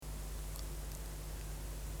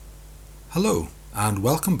Hello, and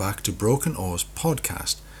welcome back to Broken Oars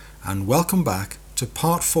podcast, and welcome back to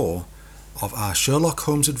part 4 of our Sherlock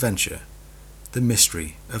Holmes adventure, The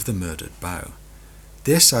Mystery of the Murdered Bow.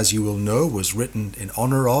 This, as you will know, was written in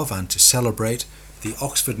honour of and to celebrate the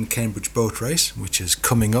Oxford and Cambridge boat race, which is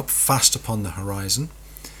coming up fast upon the horizon.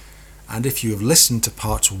 And if you have listened to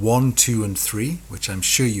parts 1, 2 and 3, which I'm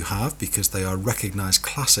sure you have because they are recognised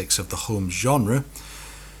classics of the Holmes genre,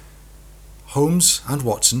 Holmes and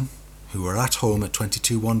Watson, who were at home at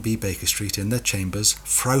 22 1B Baker Street in their chambers,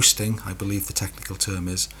 frowsting, I believe the technical term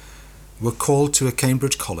is, were called to a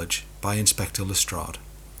Cambridge college by Inspector Lestrade.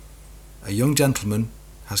 A young gentleman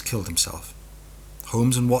has killed himself.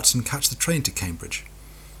 Holmes and Watson catch the train to Cambridge.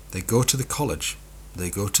 They go to the college. They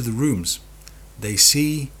go to the rooms. They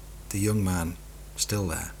see the young man still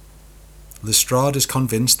there. Lestrade is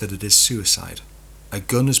convinced that it is suicide. A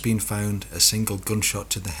gun has been found. A single gunshot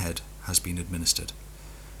to the head has been administered.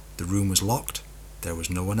 The room was locked. There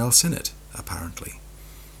was no one else in it, apparently.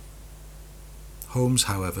 Holmes,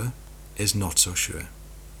 however, is not so sure.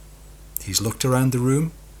 He's looked around the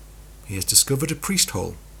room. He has discovered a priest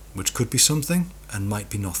hole, which could be something and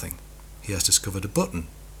might be nothing. He has discovered a button,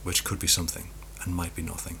 which could be something and might be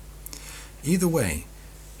nothing. Either way,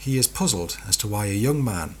 he is puzzled as to why a young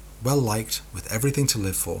man, well liked, with everything to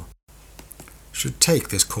live for, should take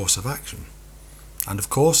this course of action. And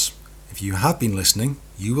of course, if you have been listening,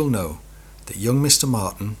 you will know that young Mr.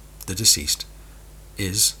 Martin, the deceased,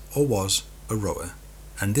 is or was a rower,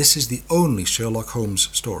 and this is the only Sherlock Holmes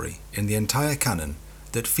story in the entire canon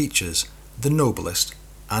that features the noblest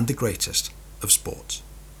and the greatest of sports.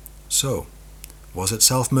 So, was it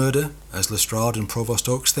self-murder, as Lestrade and Provost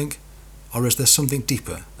Oakes think, or is there something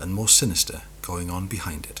deeper and more sinister going on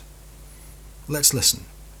behind it? Let's listen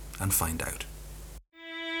and find out.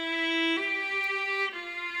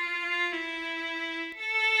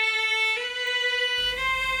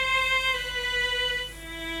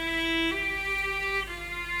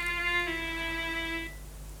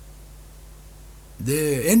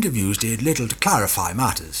 The interviews did little to clarify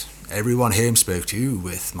matters. Everyone Holmes spoke to,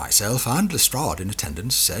 with myself and Lestrade in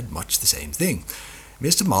attendance, said much the same thing.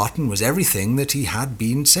 Mr. Martin was everything that he had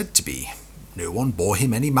been said to be. No one bore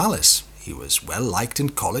him any malice. He was well liked in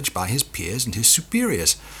college by his peers and his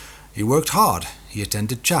superiors. He worked hard. He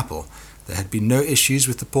attended chapel. There had been no issues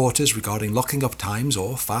with the porters regarding locking up times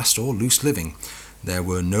or fast or loose living. There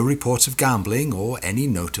were no reports of gambling or any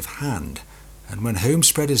note of hand. And when Holmes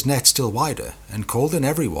spread his net still wider and called in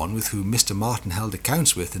everyone with whom Mr. Martin held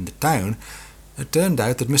accounts with in the town, it turned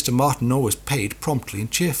out that Mr. Martin always paid promptly and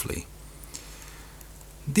cheerfully.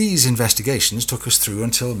 These investigations took us through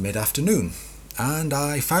until mid-afternoon, and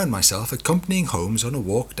I found myself accompanying Holmes on a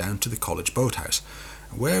walk down to the college boathouse,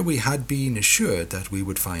 where we had been assured that we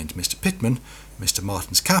would find Mr. Pitman, Mr.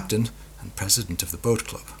 Martin's captain and president of the boat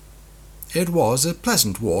club. It was a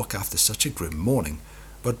pleasant walk after such a grim morning,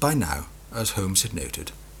 but by now, as Holmes had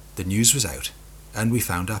noted, the news was out, and we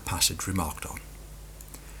found our passage remarked on.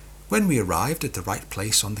 When we arrived at the right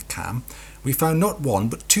place on the cam, we found not one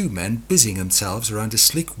but two men busying themselves around a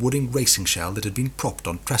sleek wooden racing shell that had been propped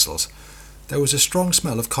on trestles. There was a strong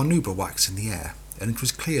smell of carnauba wax in the air, and it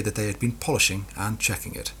was clear that they had been polishing and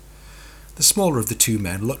checking it. The smaller of the two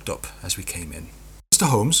men looked up as we came in. "Mr.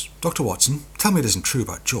 Holmes, Dr. Watson, tell me it isn't true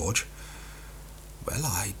about George." "Well,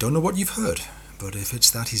 I don't know what you've heard, but if it's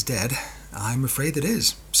that he's dead, I'm afraid it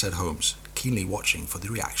is," said Holmes, keenly watching for the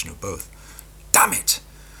reaction of both. "Damn it!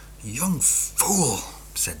 Young fool,"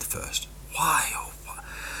 said the first. "Why, oh, why?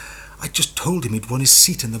 I just told him he'd won his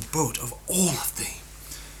seat in the boat of all of the..."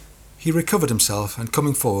 He recovered himself and,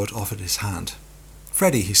 coming forward, offered his hand.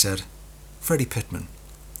 "Freddie," he said. "Freddie Pitman."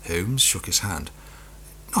 Holmes shook his hand.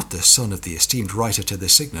 "Not the son of the esteemed writer to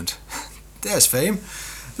this signet." "There's fame.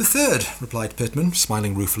 The third," replied Pitman,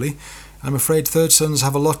 smiling ruefully. "I'm afraid third sons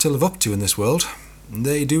have a lot to live up to in this world."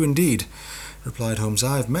 "They do indeed," replied Holmes.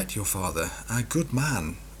 "I've met your father, a good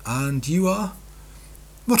man. And you are?"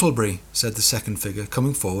 "Muttlebury," said the second figure,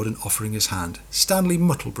 coming forward and offering his hand. "Stanley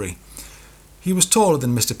Muttlebury." He was taller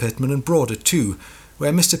than Mr. Pitman and broader too.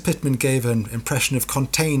 Where Mr. Pitman gave an impression of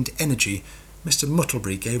contained energy, Mr.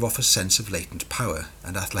 Muttlebury gave off a sense of latent power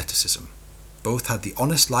and athleticism. Both had the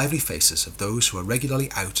honest, lively faces of those who are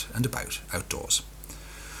regularly out and about outdoors.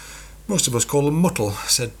 "Most of us call him Muttle,"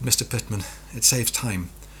 said Mr. Pitman. "It saves time.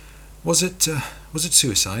 Was it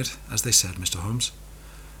suicide, as they said, Mr. Holmes?"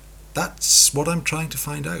 "That's what I'm trying to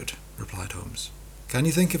find out," replied Holmes. "Can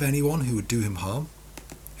you think of anyone who would do him harm?"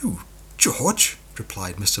 "Who, George?"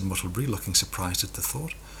 replied Mr. Muttlebury, looking surprised at the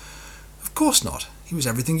thought. "Of course not. He was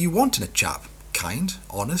everything you want in a chap. Kind,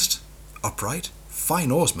 honest, upright,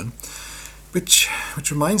 fine oarsman. Which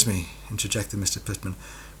Which reminds me, interjected Mr. Pittman.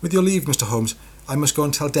 With your leave, Mr. Holmes, I must go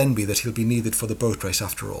and tell Denby that he'll be needed for the boat race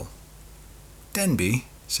after all. Denby?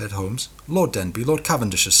 Said Holmes. Lord Denby, Lord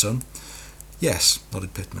Cavendish's son. Yes,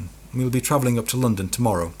 nodded Pittman. We'll be travelling up to London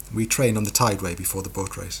tomorrow. We train on the tideway before the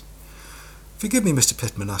boat race. Forgive me, Mr.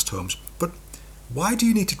 Pittman, asked Holmes, but why do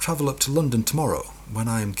you need to travel up to London tomorrow, when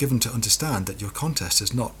I am given to understand that your contest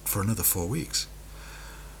is not for another 4 weeks?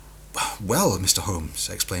 Well, Mr. Holmes,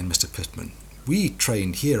 explained Mr. Pittman, we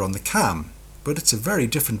train here on the Cam, but it's a very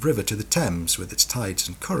different river to the Thames with its tides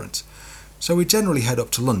and currents, so we generally head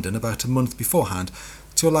up to London about a month beforehand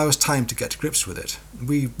to allow us time to get to grips with it.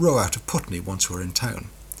 We row out of Putney once we're in town.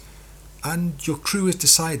 And your crew is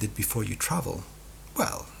decided before you travel?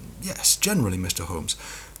 Well, yes, generally, Mr. Holmes.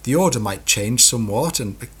 The order might change somewhat,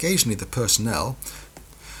 and occasionally the personnel,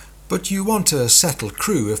 but you want a settled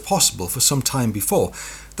crew, if possible, for some time before.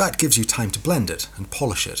 That gives you time to blend it and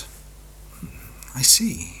polish it. I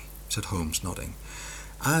see, said Holmes, nodding.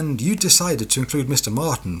 And you decided to include Mr.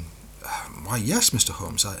 Martin? Why, yes, Mr.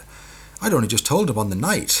 Holmes. I'd only just told him on the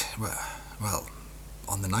night. Well,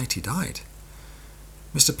 on the night he died.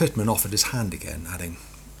 Mr. Pittman offered his hand again, adding,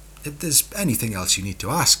 If there's anything else you need to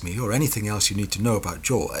ask me, or anything else you need to know about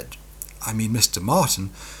Mr. Martin,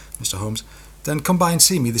 Mr. Holmes, then come by and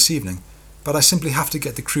see me this evening. But I simply have to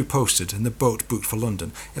get the crew posted and the boat booked for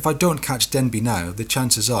London. If I don't catch Denby now, the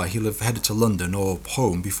chances are he'll have headed to London or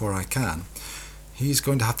home before I can. He's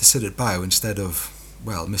going to have to sit at bow instead of,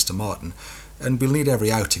 Mr. Martin, and we'll need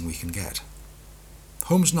every outing we can get.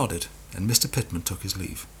 Holmes nodded, and Mr. Pittman took his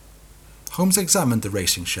leave. Holmes examined the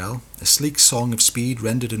racing shell, a sleek song of speed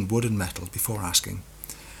rendered in wood and metal, before asking,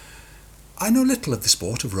 I know little of the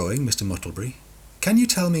sport of rowing, Mr. Muttlebury. Can you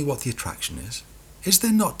tell me what the attraction is? Is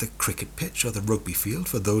there not the cricket pitch or the rugby field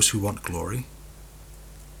for those who want glory?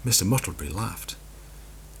 Mr. Muttlebury laughed.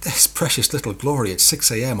 There's precious little glory at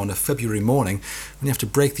 6 a.m. on a February morning when you have to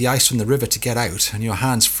break the ice from the river to get out and your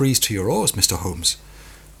hands freeze to your oars, Mr. Holmes.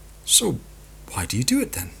 So why do you do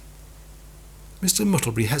it then? Mr.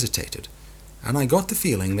 Muttlebury hesitated, and I got the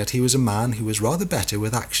feeling that he was a man who was rather better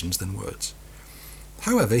with actions than words.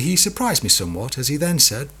 However, he surprised me somewhat as he then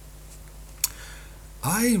said,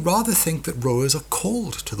 I rather think that rowers are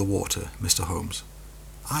called to the water, Mr. Holmes.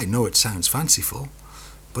 I know it sounds fanciful,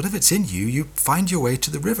 but if it's in you, you find your way to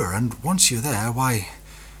the river, and once you're there,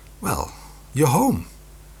 you're home.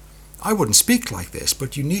 I wouldn't speak like this,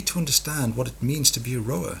 but you need to understand what it means to be a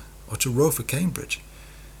rower, or to row for Cambridge.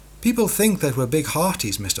 People think that we're big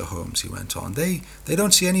hearties, Mr. Holmes, he went on. They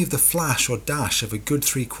don't see any of the flash or dash of a good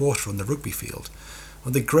 3/4 on the rugby field,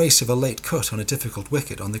 or the grace of a late cut on a difficult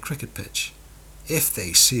wicket on the cricket pitch. If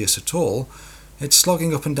they see us at all, it's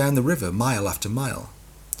slogging up and down the river mile after mile.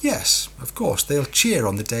 Yes, of course, they'll cheer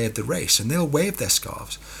on the day of the race, and they'll wave their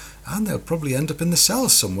scarves, and they'll probably end up in the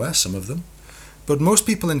cells somewhere, some of them. But most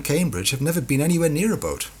people in Cambridge have never been anywhere near a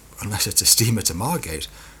boat, unless it's a steamer to Margate,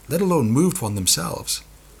 let alone moved one themselves.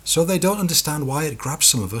 So they don't understand why it grabs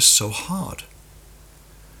some of us so hard.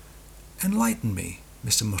 Enlighten me,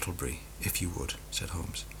 Mr. Muttlebury, if you would, said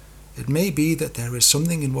Holmes. It may be that there is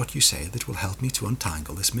something in what you say that will help me to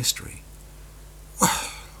untangle this mystery.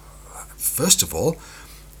 First of all,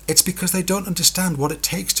 it's because they don't understand what it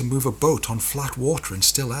takes to move a boat on flat water in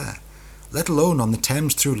still air, let alone on the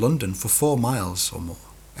Thames through London for 4 miles or more,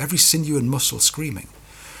 every sinew and muscle screaming.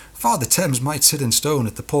 Father Thames might sit in stone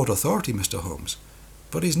at the Port Authority, Mr. Holmes,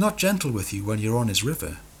 but he's not gentle with you when you're on his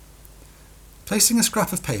river. Placing a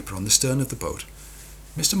scrap of paper on the stern of the boat,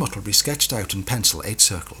 Mr. Muttlebury sketched out in pencil 8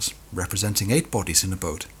 circles, representing 8 bodies in a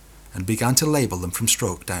boat, and began to label them from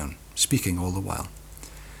stroke down, speaking all the while.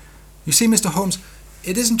 You see, Mr. Holmes,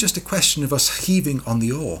 it isn't just a question of us heaving on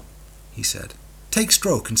the oar, he said. Take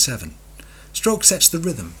Stroke and 7. Stroke sets the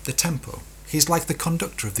rhythm, the tempo. He's like the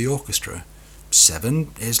conductor of the orchestra.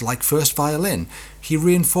 7 is like first violin. He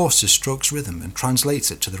reinforces Stroke's rhythm and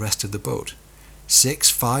translates it to the rest of the boat. 6,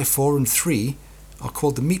 5, 4 and 3 are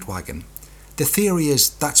called the meat wagon. The theory is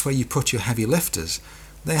that's where you put your heavy lifters.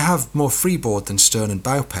 They have more freeboard than stern and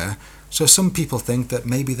bow pair, so some people think that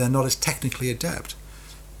maybe they're not as technically adept.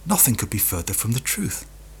 Nothing could be further from the truth.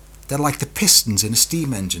 They're like the pistons in a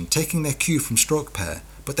steam engine, taking their cue from stroke pair,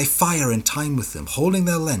 but they fire in time with them, holding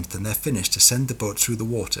their length and their finish to send the boat through the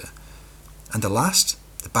water. And the last,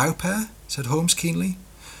 the bow pair, said Holmes keenly.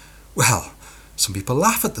 Well, some people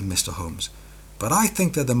laugh at them, Mr. Holmes, but I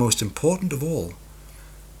think they're the most important of all.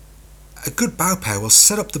 A good bow pair will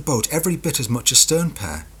set up the boat every bit as much as stern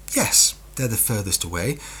pair. Yes, they're the furthest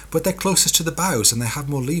away, but they're closest to the bows and they have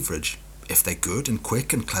more leverage. If they're good and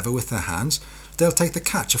quick and clever with their hands, they'll take the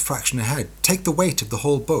catch a fraction ahead, take the weight of the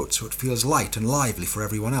whole boat so it feels light and lively for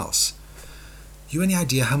everyone else. You any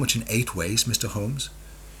idea how much an 8 weighs, Mr. Holmes?"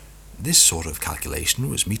 This sort of calculation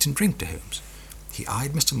was meat and drink to Holmes. He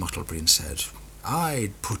eyed Mr. Muttlebury and said,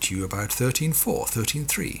 "I'd put you about 13.4,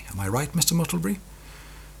 13.3. Am I right, Mr. Muttlebury?"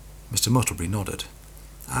 Mr. Muttlebury nodded.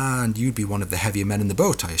 "And you'd be one of the heavier men in the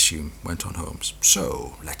boat, I assume," went on Holmes.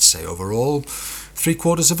 "So, let's say overall,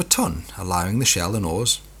 3/4 of a ton, allowing the shell and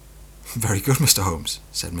oars." "Very good, Mr. Holmes,"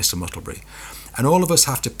 said Mr. Muttlebury. "And all of us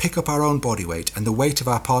have to pick up our own body weight and the weight of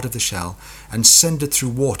our part of the shell and send it through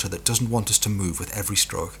water that doesn't want us to move with every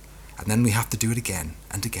stroke. And then we have to do it again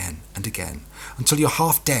and again and again, until you're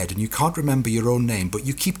half dead and you can't remember your own name, but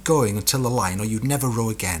you keep going until the line or you'd never row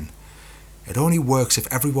again. It only works if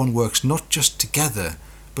everyone works not just together,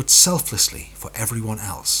 but selflessly for everyone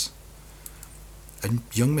else." "And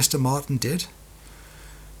young Mr. Martin did?"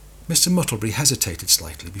 Mr. Muttlebury hesitated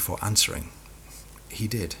slightly before answering. "He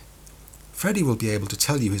did. Freddie will be able to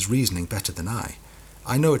tell you his reasoning better than I.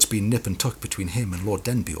 I know it's been nip and tuck between him and Lord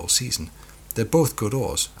Denby all season. They're both good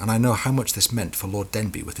oars, and I know how much this meant for Lord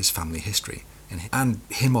Denby with his family history, and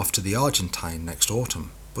him off to the Argentine next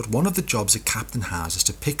autumn. But one of the jobs a captain has is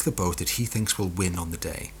to pick the boat that he thinks will win on the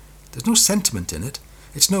day. There's no sentiment in it.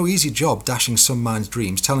 It's no easy job dashing some man's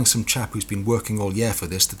dreams, telling some chap who's been working all year for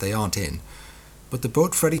this that they aren't in. But the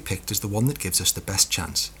boat Freddie picked is the one that gives us the best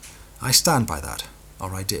chance. I stand by that,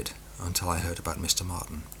 or I did, until I heard about Mr.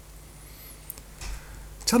 Martin."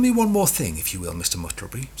 "Tell me one more thing, if you will, Mr.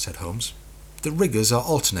 Muttlebury," said Holmes. "The riggers are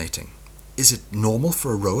alternating. Is it normal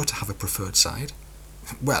for a rower to have a preferred side?"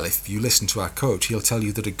 "Well, if you listen to our coach, he'll tell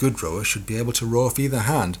you that a good rower should be able to row off either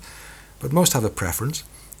hand, but most have a preference.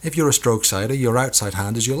 If you're a stroke sider, your outside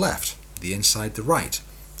hand is your left, the inside the right.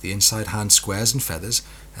 The inside hand squares and feathers,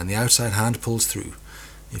 and the outside hand pulls through.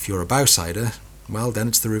 If you're a bow sider, well, then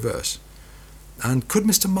it's the reverse." "And could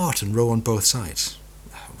Mr. Martin row on both sides?"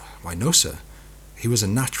 "Why, no, sir. He was a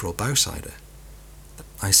natural bow sider."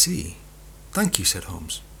 "I see. Thank you," said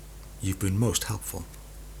Holmes. "You've been most helpful."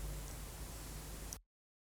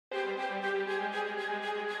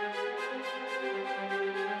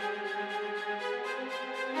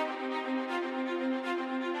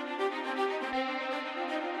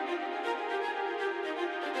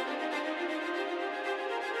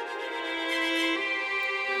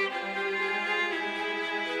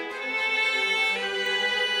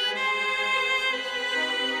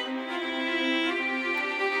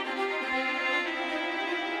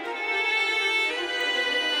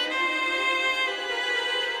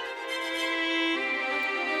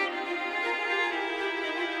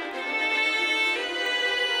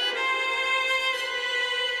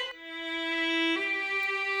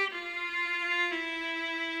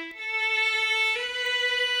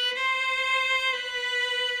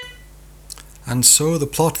 And so the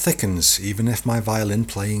plot thickens, even if my violin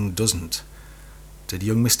playing doesn't. Did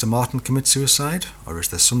young Mr. Martin commit suicide, or is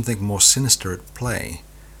there something more sinister at play?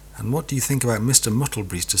 And what do you think about Mr.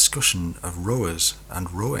 Muttlebury's discussion of rowers and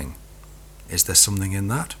rowing? Is there something in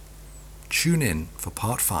that? Tune in for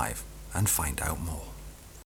part 5 and find out more.